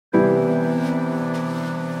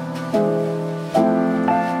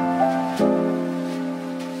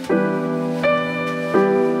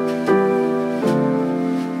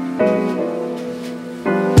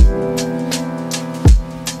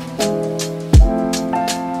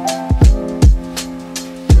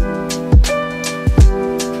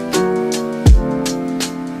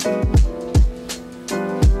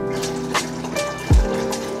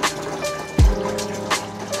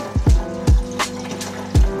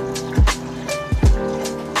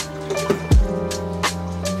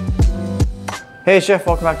Hey Chef,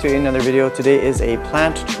 welcome back to another video. Today is a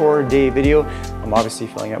plant chore day video. I'm obviously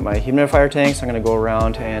filling up my humidifier tanks. I'm gonna go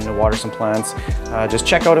around and water some plants. Just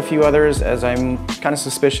check out a few others as I'm kind of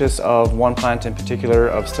suspicious of one plant in particular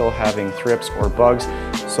of still having thrips or bugs.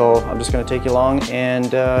 So I'm just gonna take you along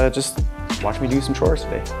and just watch me do some chores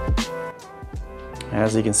today.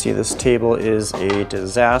 As you can see, this table is a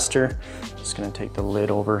disaster. Just gonna take the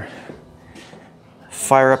lid over,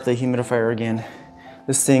 fire up the humidifier again.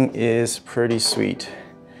 This thing is pretty sweet.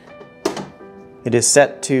 It is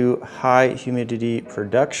set to high humidity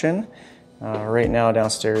production. Right now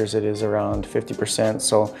downstairs it is around 50%,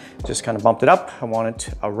 so just kind of bumped it up. I want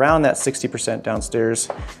it around that 60% downstairs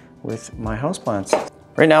with my houseplants.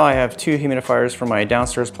 Right now I have two humidifiers for my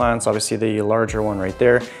downstairs plants, obviously the larger one right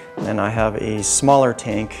there, and then I have a smaller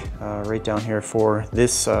tank right down here for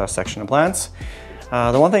this section of plants.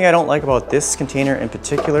 The one thing I don't like about this container in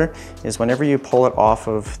particular is whenever you pull it off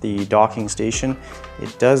of the docking station,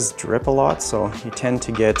 it does drip a lot, so you tend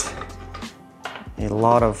to get a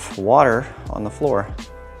lot of water on the floor.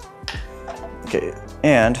 Okay,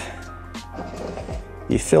 and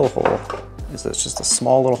the fill hole is just a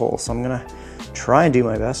small little hole, so I'm gonna try and do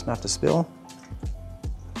my best not to spill.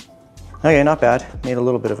 Okay, not bad. Made a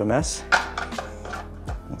little bit of a mess.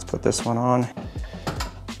 Let's put this one on.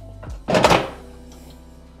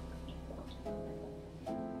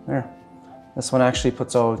 There. This one actually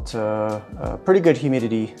puts out a pretty good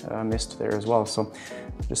humidity mist there as well. So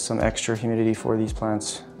just some extra humidity for these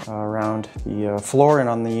plants around the floor and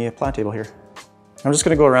on the plant table here. I'm just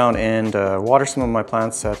gonna go around and water some of my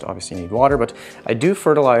plants that obviously need water, but I do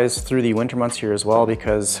fertilize through the winter months here as well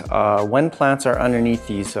because when plants are underneath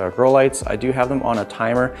these grow lights, I do have them on a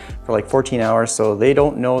timer for like 14 hours so they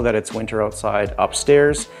don't know that it's winter outside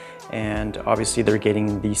upstairs. And obviously they're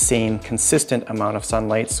getting the same consistent amount of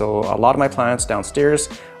sunlight. So a lot of my plants downstairs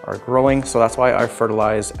are growing, so that's why I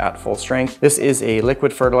fertilize at full strength. This is a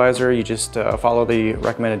liquid fertilizer. You just follow the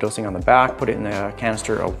recommended dosing on the back, put it in a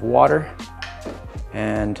canister of water.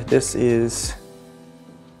 And this is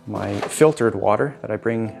my filtered water that I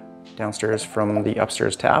bring downstairs from the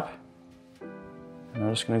upstairs tap. And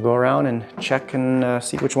I'm just gonna go around and check and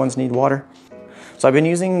see which ones need water. So I've been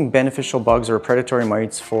using beneficial bugs or predatory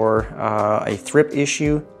mites for a thrip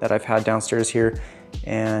issue that I've had downstairs here.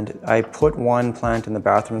 And I put one plant in the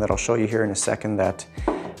bathroom that I'll show you here in a second that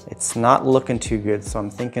it's not looking too good. So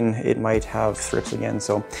I'm thinking it might have thrips again.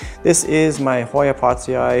 So this is my Hoya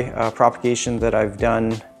pottsii propagation that I've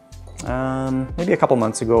done maybe a couple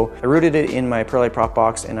months ago. I rooted it in my perlite prop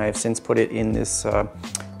box and I've since put it in this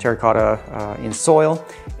terracotta in soil,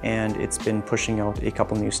 and it's been pushing out a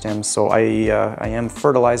couple new stems. So I am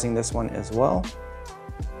fertilizing this one as well.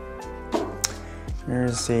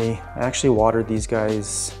 I actually watered these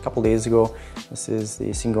guys a couple days ago. This is the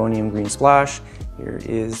Syngonium Green Splash. Here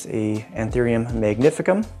is a Anthurium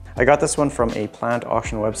magnificum. I got this one from a plant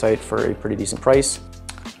auction website for a pretty decent price.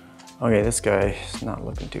 Okay, this guy is not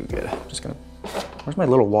looking too good. I'm just gonna, where's my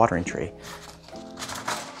little watering tray?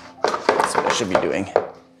 That's what I should be doing.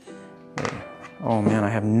 Oh man, I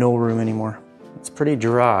have no room anymore. It's pretty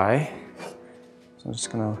dry. So I'm just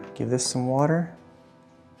gonna give this some water.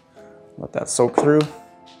 Let that soak through.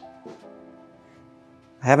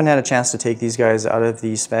 I haven't had a chance to take these guys out of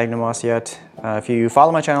the sphagnum moss yet. If you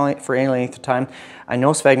follow my channel for any length of time, I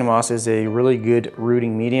know sphagnum moss is a really good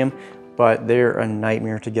rooting medium, but they're a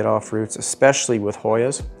nightmare to get off roots, especially with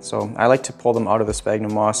Hoyas. So I like to pull them out of the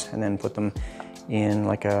sphagnum moss and then put them in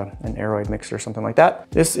like an aeroid mix or something like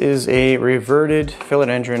that. This is a reverted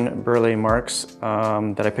philodendron burley marks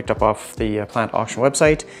that I picked up off the plant auction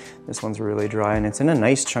website. This one's really dry and it's in a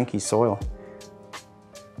nice chunky soil.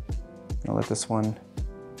 I'll let this one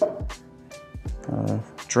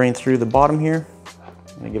drain through the bottom here.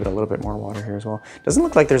 I'm gonna give it a little bit more water here as well. Doesn't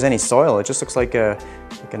look like there's any soil. It just looks like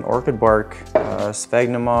an orchid bark,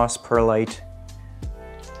 sphagnum moss, perlite,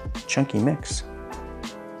 chunky mix.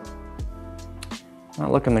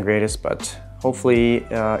 Not looking the greatest, but hopefully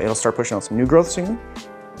it'll start pushing out some new growth soon.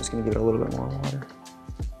 I'm just gonna give it a little bit more water.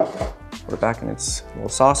 put it back in its little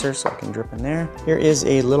saucer so I can drip in there. Here is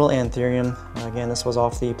a little anthurium. Again, this was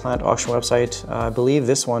off the plant auction website. I believe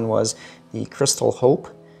this one was the Crystal Hope.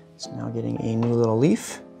 It's now getting a new little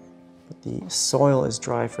leaf, but the soil is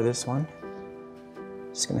dry for this one.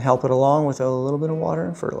 Just gonna help it along with a little bit of water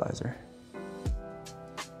and fertilizer.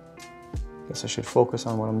 Guess I should focus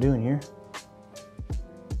on what I'm doing here.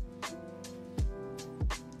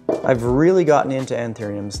 I've really gotten into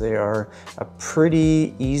anthuriums. They are a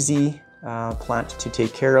pretty easy plant to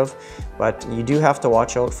take care of, but you do have to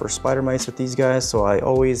watch out for spider mites with these guys, so I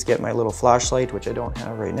always get my little flashlight, which I don't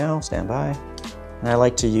have right now, stand by. And I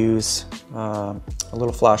like to use a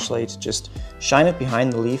little flashlight, just shine it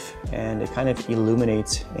behind the leaf, and it kind of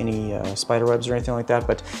illuminates any spider webs or anything like that,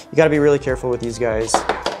 but you gotta be really careful with these guys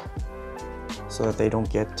so that they don't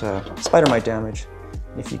get spider mite damage.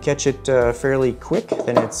 If you catch it fairly quick,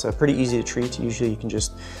 then it's pretty easy to treat. Usually you can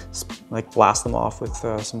just like blast them off with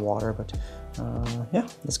some water, but yeah,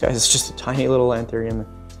 this guy is just a tiny little anthurium.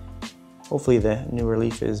 Hopefully the newer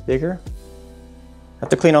leaf is bigger. I have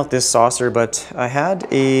to clean out this saucer, but I had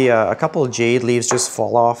a couple of jade leaves just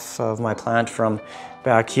fall off of my plant from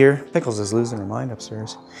back here. Pickles is losing her mind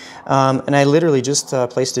upstairs. And I literally just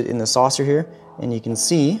placed it in the saucer here, and you can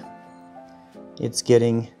see it's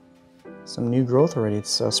getting some new growth already.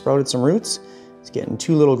 It's sprouted some roots. It's getting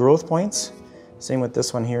 2 little growth points. Same with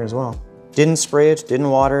this one here as well. Didn't spray it, didn't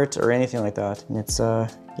water it or anything like that. And it's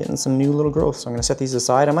getting some new little growth. So I'm gonna set these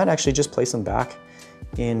aside. I might actually just place them back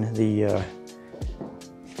in the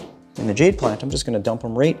jade plant. I'm just gonna dump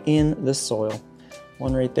them right in the soil.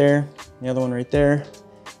 One right there, the other one right there,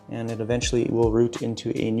 and it eventually will root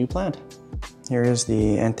into a new plant. Here is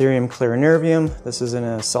the Anthurium clarinervium. This is in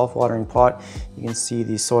a self-watering pot. You can see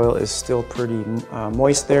the soil is still pretty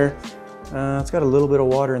moist there. It's got a little bit of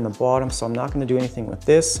water in the bottom, so I'm not going to do anything with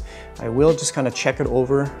this. I will just kind of check it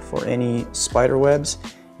over for any spider webs,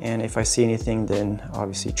 and if I see anything, then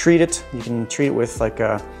obviously treat it. You can treat it with like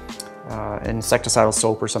an insecticidal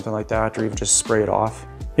soap or something like that, or even just spray it off.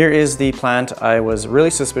 Here is the plant I was really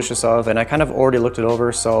suspicious of, and I kind of already looked it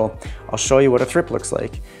over, so I'll show you what a thrip looks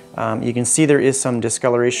like. You can see there is some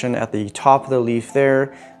discoloration at the top of the leaf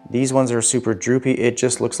there. These ones are super droopy. It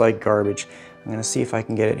just looks like garbage. I'm gonna see if I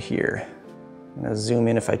can get it here. I'm gonna zoom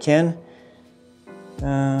in if I can.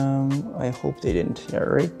 I hope they didn't. Yeah,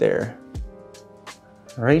 right there.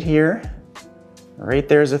 Right here. Right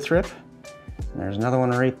there's a thrip. And there's another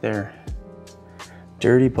one right there.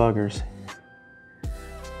 Dirty buggers.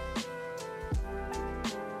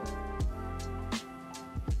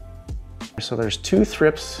 So there's 2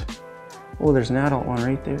 thrips. Oh, there's an adult one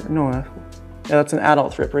right there. No, yeah, that's an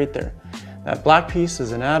adult thrip right there. That black piece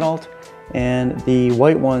is an adult, and the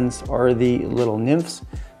white ones are the little nymphs.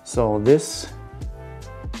 So that's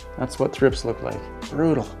what thrips look like.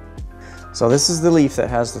 Brutal. So this is the leaf that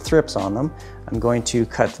has the thrips on them. I'm going to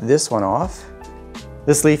cut this one off.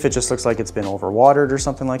 This leaf, it just looks like it's been overwatered or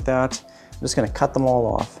something like that. I'm just gonna cut them all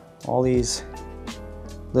off. All these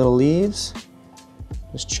little leaves.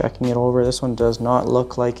 Just checking it over. This one does not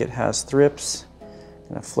look like it has thrips. I'm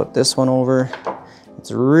gonna flip this one over.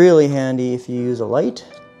 It's really handy if you use a light.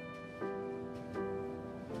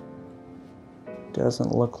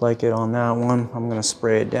 Doesn't look like it on that one. I'm gonna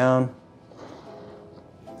spray it down.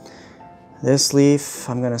 This leaf,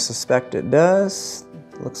 I'm gonna suspect it does.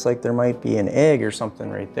 Looks like there might be an egg or something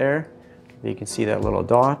right there. You can see that little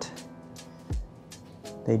dot.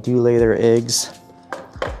 They do lay their eggs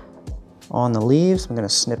on the leaves. I'm gonna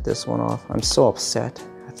snip this one off. I'm so upset.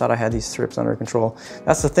 I thought I had these thrips under control.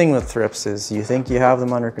 That's the thing with thrips, is you think you have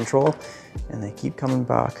them under control and they keep coming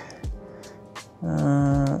back.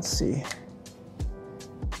 Let's see.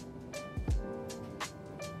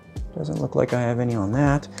 Doesn't look like I have any on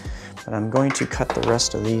that, but I'm going to cut the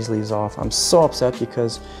rest of these leaves off. I'm so upset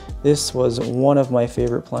because this was one of my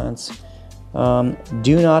favorite plants.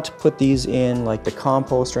 Do not put these in like the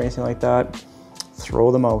compost or anything like that.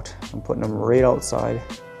 Throw them out. I'm putting them right outside.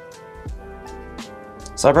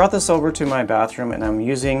 So I brought this over to my bathroom, and I'm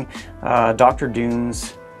using Dr.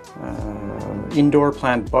 Dune's indoor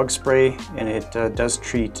plant bug spray, and it does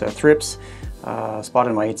treat thrips,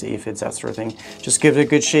 spotted mites, aphids, that sort of thing. Just give it a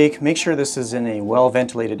good shake. Make sure this is in a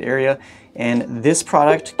well-ventilated area, and this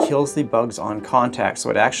product kills the bugs on contact,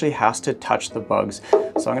 so it actually has to touch the bugs.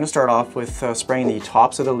 So I'm going to start off with spraying the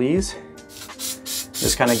tops of the leaves.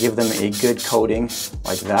 Just kind of give them a good coating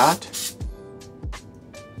like that.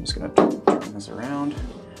 I'm just going to turn this around,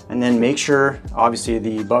 and then make sure, obviously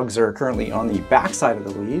the bugs are currently on the back side of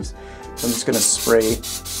the leaves, so I'm just going to spray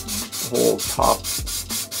the whole top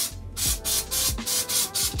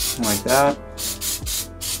like that.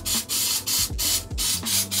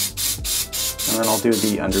 and then I'll do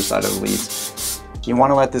the underside of the leaves. You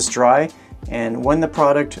want to let this dry, and when the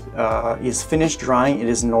product is finished drying, it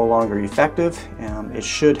is no longer effective. It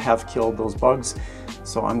should have killed those bugs.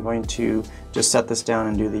 So I'm going to just set this down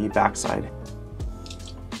and do the backside.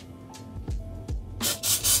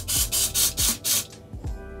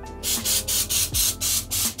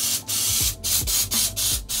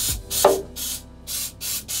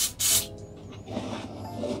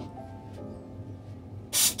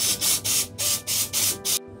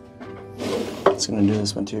 Just gonna do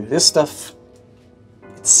this one too. This stuff,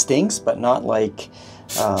 it stinks, but not like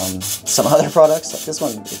some other products. Like this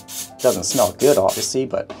one, it doesn't smell good, obviously,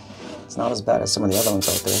 but it's not as bad as some of the other ones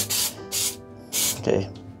out there. Okay,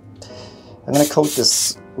 I'm gonna coat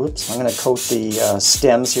this. Whoops, I'm gonna coat the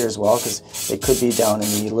stems here as well, because they could be down in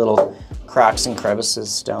the little cracks and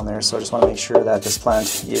crevices down there. So I just want to make sure that this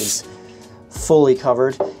plant is fully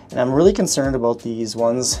covered. And I'm really concerned about these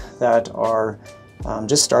ones that are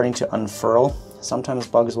just starting to unfurl. Sometimes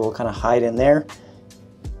bugs will kind of hide in there,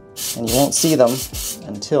 and you won't see them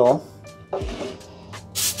until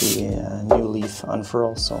the new leaf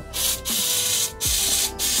unfurls. So,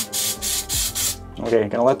 okay,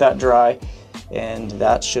 gonna let that dry, and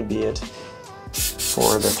that should be it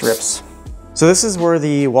for the thrips. So this is where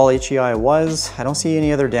the wall HEI was. I don't see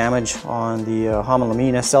any other damage on the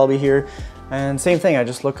Homolamina Selby here. And same thing, I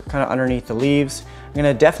just look kind of underneath the leaves. I'm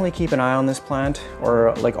gonna definitely keep an eye on this plant,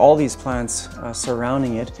 or like all these plants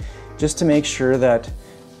surrounding it, just to make sure that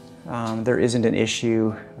there isn't an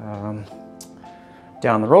issue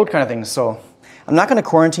down the road kind of thing. So I'm not gonna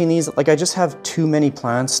quarantine these. Like, I just have too many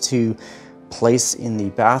plants to place in the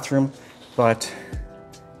bathroom,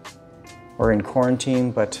 or in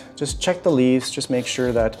quarantine, but just check the leaves, just make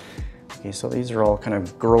sure that, okay, so these are all kind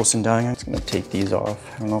of gross and dying. I'm just gonna take these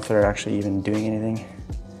off. I don't know if they're actually even doing anything.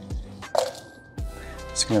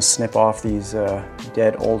 Just gonna snip off these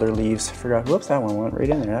dead older leaves. Forgot, whoops, that one went right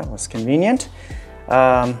in there. That was convenient.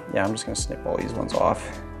 Yeah, I'm just gonna snip all these ones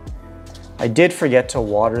off. I did forget to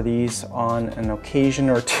water these on an occasion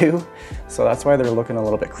or two, so that's why they're looking a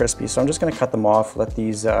little bit crispy. So I'm just gonna cut them off, let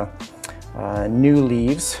these new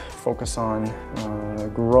leaves focus on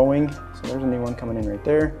growing. So there's a new one coming in right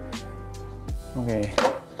there. Okay,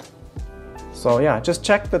 so yeah, just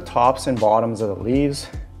check the tops and bottoms of the leaves.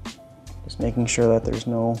 Just making sure that there's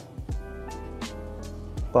no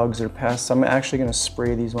bugs or pests. I'm actually gonna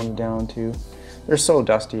spray these ones down too. They're so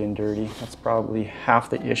dusty and dirty. That's probably half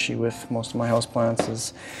the issue with most of my houseplants,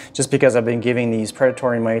 is just because I've been giving these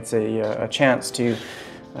predatory mites a chance to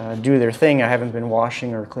do their thing. I haven't been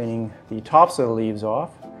washing or cleaning the tops of the leaves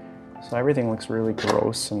off. So everything looks really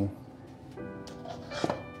gross, and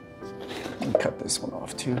cut this one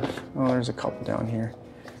off too. Oh, there's a couple down here.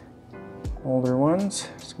 Older ones.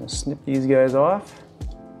 Just gonna snip these guys off.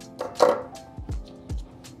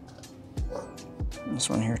 This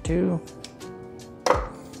one here too.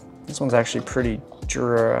 This one's actually pretty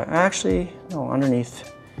dry. Actually, no,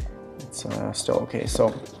 underneath it's still okay.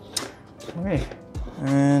 So, okay.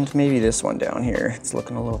 And maybe this one down here. It's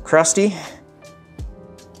looking a little crusty.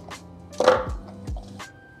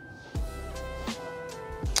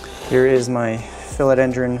 Here is my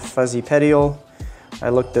philodendron fuzzy petiole. I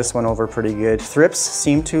looked this one over pretty good. Thrips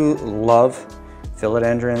seem to love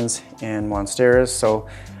philodendrons and monsteras, so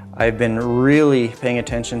I've been really paying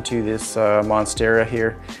attention to this monstera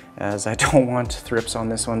here, as I don't want thrips on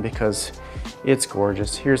this one because it's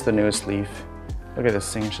gorgeous. Here's the newest leaf. Look at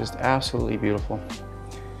this thing, it's just absolutely beautiful.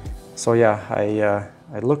 So yeah,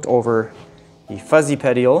 I looked over the fuzzy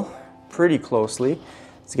petiole pretty closely.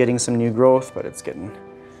 It's getting some new growth, but it's getting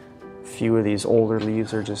a few of these older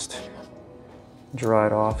leaves are just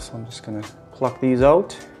dried off. So I'm just gonna pluck these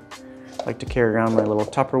out. I like to carry around my little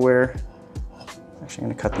Tupperware. Actually, I'm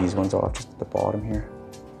gonna cut these ones off just at the bottom here.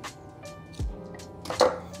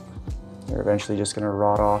 They're eventually just gonna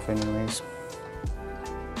rot off anyways.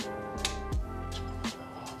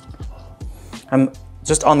 I'm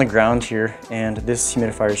just on the ground here, and this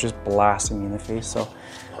humidifier is just blasting me in the face, so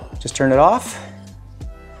just turn it off.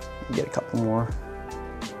 Get a couple more.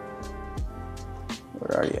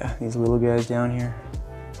 Where are you? These little guys down here.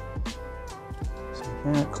 So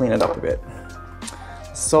yeah, clean it up a bit.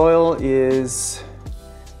 Soil is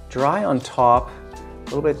dry on top, a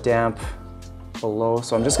little bit damp below,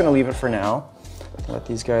 so I'm just gonna leave it for now. Let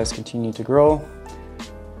these guys continue to grow.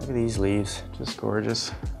 Look at these leaves, just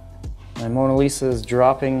gorgeous. My Mona Lisa is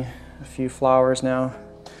dropping a few flowers now.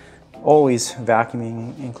 Always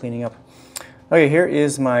vacuuming and cleaning up. Okay, here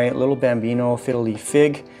is my little Bambino fiddle leaf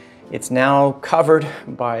fig. It's now covered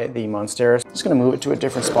by the monstera. I'm just gonna move it to a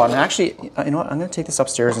different spot. And actually, you know what? I'm gonna take this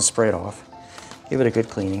upstairs and spray it off. Give it a good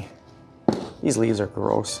cleaning. These leaves are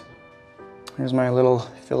gross. Here's my little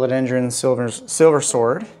philodendron silver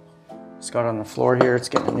sword. Just got it on the floor here. It's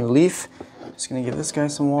getting a new leaf. Just gonna give this guy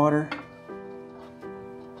some water.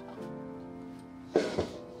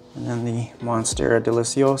 And then the Monstera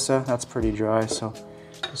deliciosa, that's pretty dry, so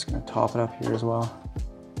just gonna top it up here as well.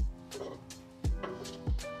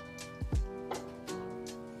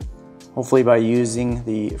 Hopefully by using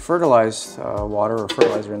the fertilized water or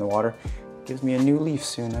fertilizer in the water, it gives me a new leaf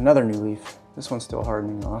soon, another new leaf. This one's still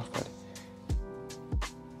hardening off, but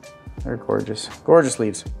they're gorgeous, gorgeous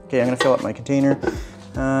leaves. Okay, I'm gonna fill up my container.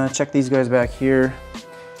 Check these guys back here.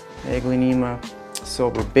 Aglaonema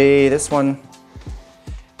Silver Bay. This one,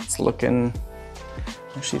 it's looking,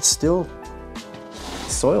 actually it's still, the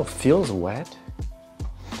soil feels wet.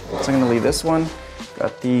 So I'm gonna leave this one.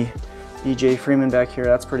 Got the DJ Freeman back here,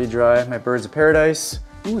 that's pretty dry. My Birds of Paradise.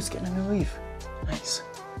 Ooh, it's getting a new leaf. Nice.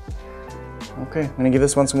 Okay, I'm gonna give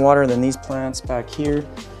this one some water. Then these plants back here.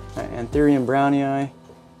 Anthurium brownii.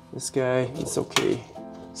 This guy, it's okay.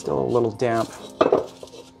 Still a little damp.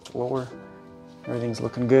 Lower. Everything's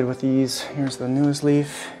looking good with these. Here's the newest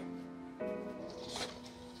leaf.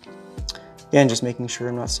 Again, just making sure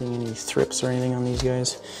I'm not seeing any thrips or anything on these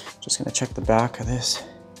guys. Just gonna check the back of this.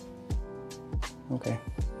 Okay.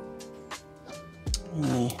 And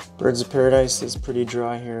the Birds of Paradise is pretty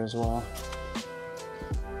dry here as well.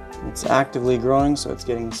 It's actively growing, so it's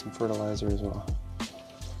getting some fertilizer as well.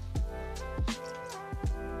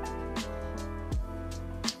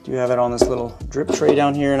 Do have it on this little drip tray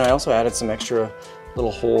down here, and I also added some extra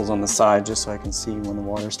little holes on the side just so I can see when the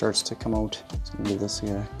water starts to come out. Just gonna give this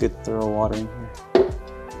a good thorough watering here.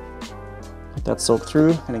 Let that soak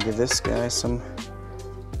through. I'm gonna give this guy some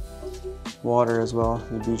water as well.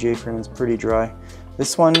 The BJ Freeman's pretty dry.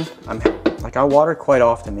 This one, I water quite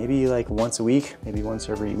often, maybe like once a week, maybe once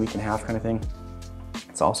every week and a half kind of thing.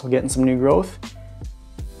 It's also getting some new growth.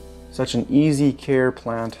 Such an easy care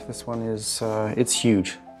plant. This one is, it's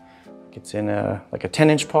huge. It's in like a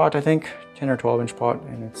 10-inch pot, I think, 10 or 12-inch pot,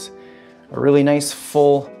 and it's a really nice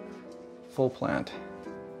full plant.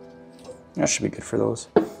 That should be good for those.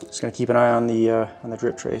 Just gonna keep an eye on the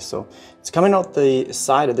drip tray. So it's coming out the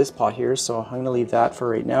side of this pot here, so I'm gonna leave that for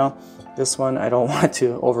right now. This one, I don't want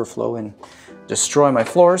to overflow and destroy my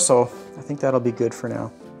floor, so I think that'll be good for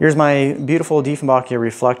now. Here's my beautiful Dieffenbachia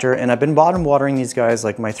reflector, and I've been bottom watering these guys,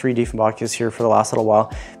 like my 3 Dieffenbachias here, for the last little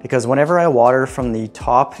while, because whenever I water from the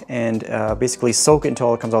top and basically soak it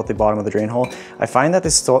until it comes out the bottom of the drain hole, I find that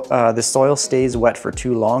the soil stays wet for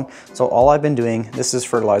too long. So all I've been doing, this is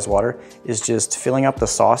fertilized water, is just filling up the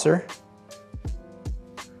saucer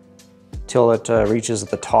till it reaches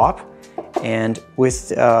the top. And with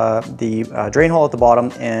the drain hole at the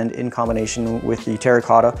bottom and in combination with the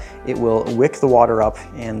terracotta, it will wick the water up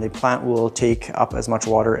and the plant will take up as much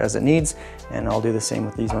water as it needs. And I'll do the same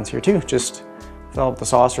with these ones here too. Just fill up the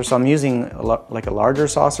saucer. So I'm using like a larger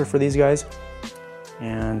saucer for these guys.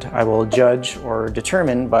 And I will judge or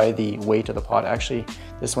determine by the weight of the pot. Actually,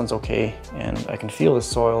 this one's okay. And I can feel the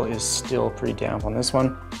soil is still pretty damp on this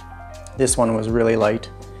one. This one was really light.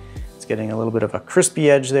 It's getting a little bit of a crispy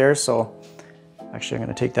edge there. So actually, I'm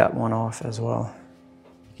going to take that one off as well.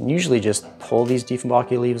 You can usually just pull these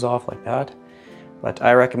Dieffenbachia leaves off like that, but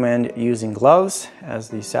I recommend using gloves as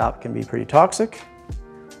the sap can be pretty toxic.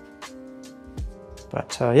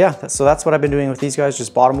 But yeah, so that's what I've been doing with these guys,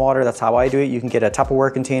 just bottom water. That's how I do it. You can get a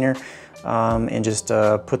Tupperware container and just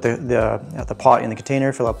put the pot in the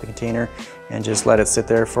container, fill up the container, and just let it sit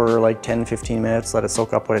there for like 10-15 minutes, let it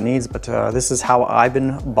soak up what it needs. But this is how I've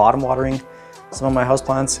been bottom watering some of my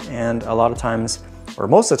houseplants, and a lot of times, or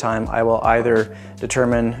most of the time, I will either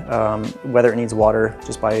determine whether it needs water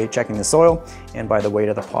just by checking the soil and by the weight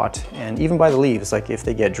of the pot, and even by the leaves. Like if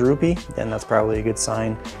they get droopy, then that's probably a good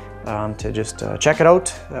sign to just check it out,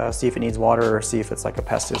 see if it needs water or see if it's like a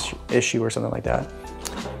pest issue or something like that.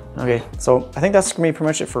 Okay, so I think that's gonna be pretty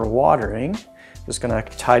much it for watering. Just gonna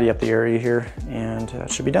tidy up the area here and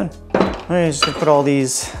it should be done. Okay, just gonna put all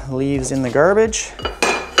these leaves in the garbage.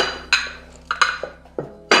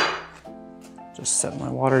 Just set my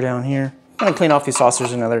water down here. I'm gonna clean off these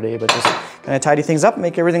saucers another day, but just gonna tidy things up,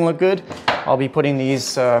 make everything look good. I'll be putting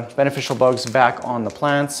these beneficial bugs back on the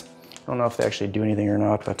plants. I don't know if they actually do anything or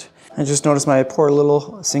not, but I just noticed my poor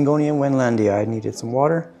little Syngonium Wendlandii needed some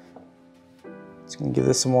water. Just gonna give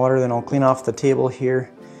this some water, then I'll clean off the table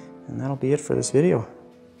here, and that'll be it for this video.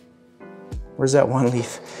 Where's that one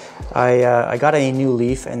leaf? I got a new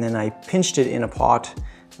leaf and then I pinched it in a pot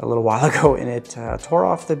a little while ago, and it tore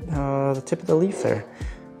off the tip of the leaf there.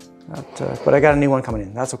 But I got a new one coming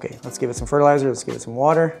in. That's okay. Let's give it some fertilizer. Let's give it some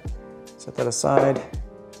water. Set that aside.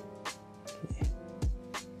 Okay.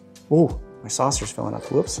 Ooh, my saucer's filling up,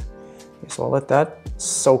 whoops. Okay, so I'll let that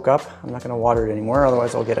soak up. I'm not gonna water it anymore,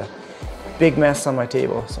 otherwise I'll get a big mess on my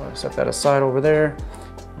table. So I'll set that aside over there.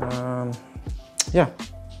 Yeah,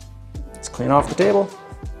 let's clean off the table.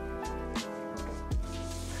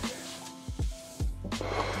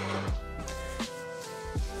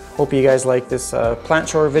 Hope you guys like this plant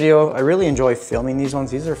chore video. I really enjoy filming these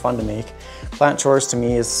ones. These are fun to make. Plant chores to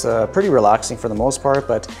me is pretty relaxing for the most part,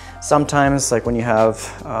 but sometimes, like when you have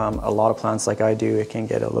a lot of plants like I do, it can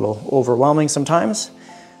get a little overwhelming sometimes.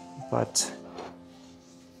 But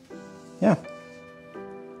yeah,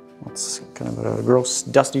 it's kind of a gross,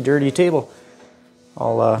 dusty, dirty table.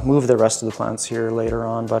 I'll move the rest of the plants here later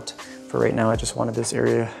on, but for right now I just wanted this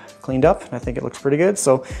area cleaned up, and I think it looks pretty good.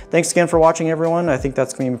 So thanks again for watching, everyone. I think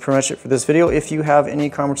that's going to be pretty much it for this video. If you have any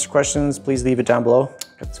comments or questions, please leave it down below.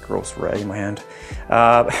 Got this gross rag in my hand.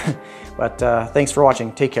 But thanks for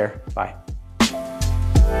watching. Take care. Bye.